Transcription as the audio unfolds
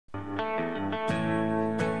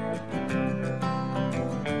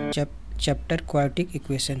Chapter Quadratic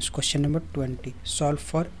Equations, question number 20. Solve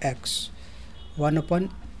for x. 1 upon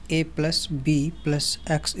a plus b plus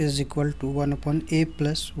x is equal to 1 upon a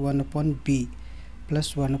plus 1 upon b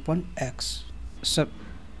plus 1 upon x.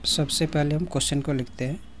 सबसे पहले हम question को लिखते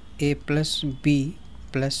हैं. a plus b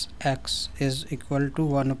plus x is equal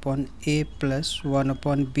to 1 upon a plus 1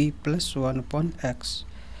 upon b plus 1 upon x.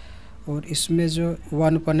 और इसमें जो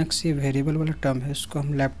 1 upon x ये वेरिएबल वाला टर्म है उसको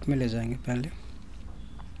हम लेफ्ट में ले जाएंगे पहले.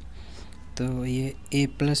 तो ये a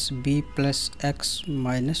plus B plus x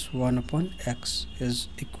minus 1 upon x is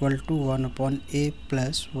equal to 1 upon a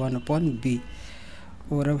plus 1 upon B.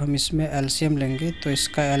 और अब हम इसमें एलसीएम लेंगे तो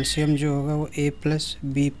इसका एलसीएम जो होगा वो a plus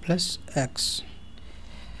B plus x,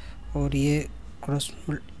 और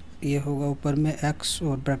ये होगा ऊपर में x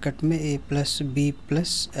और ब्रैकेट में a plus B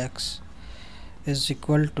plus x is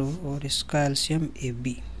equal to, और इसका LCM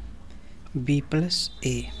b plus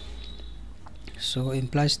a. So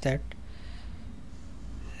implies that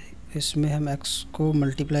इसमें हम x को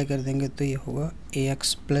मल्टीप्लाई कर देंगे तो ये होगा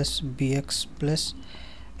ax plus B x plus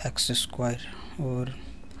x square, और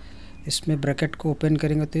इसमें ब्रैकेट को ओपन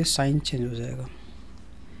करेंगे तो ये साइन चेंज हो जाएगा.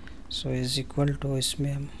 सो इज़ इक्वल टू,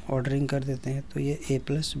 इसमें हम ऑर्डरिंग कर देते हैं तो ये a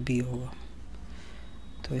प्लस बी होगा.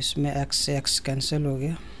 तो इसमें x से x कैंसिल हो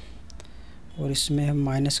गया, और इसमें हम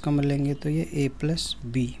माइनस कॉमन लेंगे तो ये a प्लस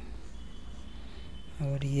बी,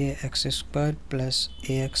 और ये x square plus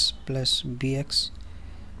ax plus B x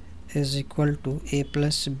is equal to a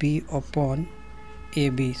plus b upon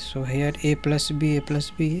ab. So here a plus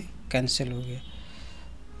b cancel हो गया,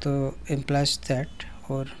 तो implies that.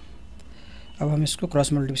 और अब हम इसको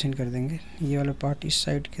क्रॉस मल्टीप्लिकेशन कर देंगे, ये वाला पार्ट इस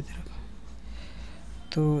साइड की तरफ,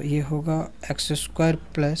 तो ये होगा x square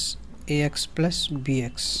plus A x plus B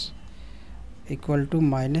x equal to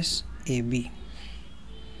minus A B.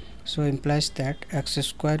 So implies that x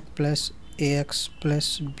square plus A x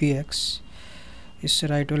plus B x, इससे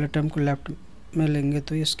राइट वाले टर्म को लेफ्ट में लेंगे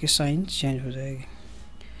तो इसकी साइन चेंज हो जाएगी.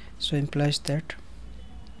 सो इम्प्लाइज दैट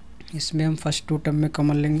इसमें हम फर्स्ट 2 टर्म में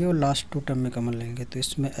कॉमन लेंगे और लास्ट 2 टर्म में कॉमन लेंगे, तो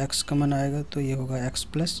इसमें x कॉमन आएगा तो ये होगा x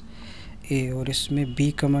प्लस ए, और इसमें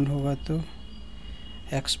b कॉमन होगा तो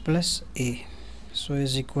x plus A. So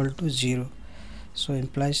is equal to 0. So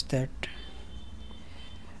implies that,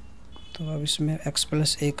 तो अब इसमें x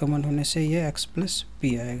प्लस ए कॉमन होने से ये x प्लस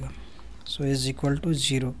बी आएगा. So is equal to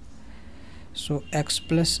 0. So x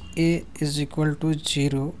plus a is equal to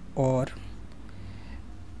 0 और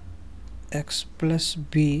x plus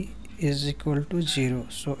b is equal to 0.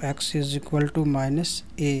 So x is equal to minus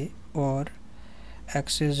a और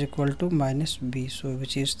x is equal to minus b. So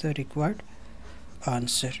which is the required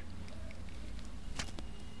answer.